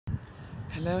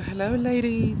Hello,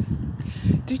 ladies.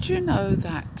 Did you know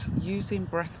that using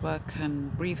breathwork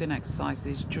and breathing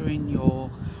exercises during your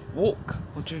walk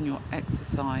or during your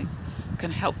exercise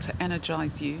can help to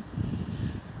energize you?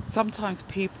 Sometimes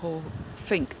people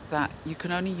think that you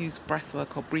can only use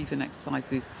breathwork or breathing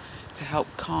exercises to help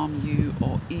calm you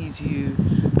or ease you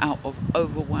out of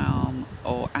overwhelm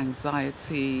or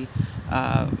anxiety,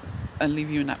 and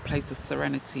leave you in that place of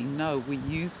serenity. No, we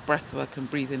use breathwork and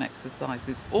breathing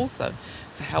exercises also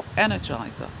to help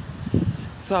energize us.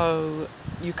 So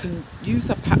you can use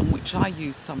a pattern which I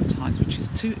use sometimes, which is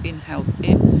 2 inhales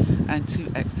in and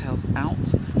 2 exhales out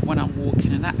when I'm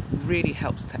walking, and that really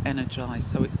helps to energize.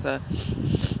 So it's a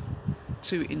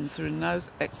 2 in through the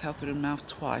nose, exhale through the mouth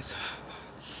twice.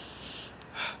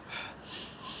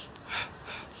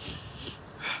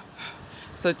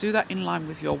 So do that in line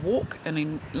with your walk and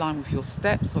in line with your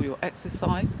steps or your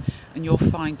exercise, and you'll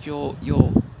find you'll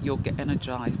get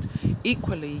energized.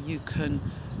 Equally, you can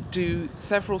do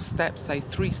several steps, say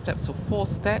 3 steps or 4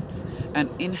 steps, and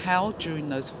inhale during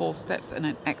those 4 steps and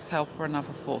then exhale for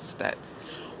another 4 steps.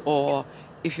 Or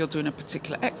if you're doing a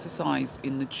particular exercise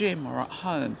in the gym or at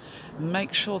home,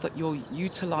 make sure that you're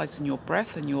utilizing your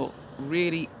breath and you're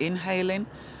really inhaling,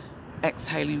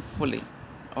 exhaling fully.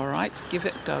 All right, give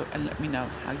it a go and let me know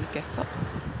how you get on.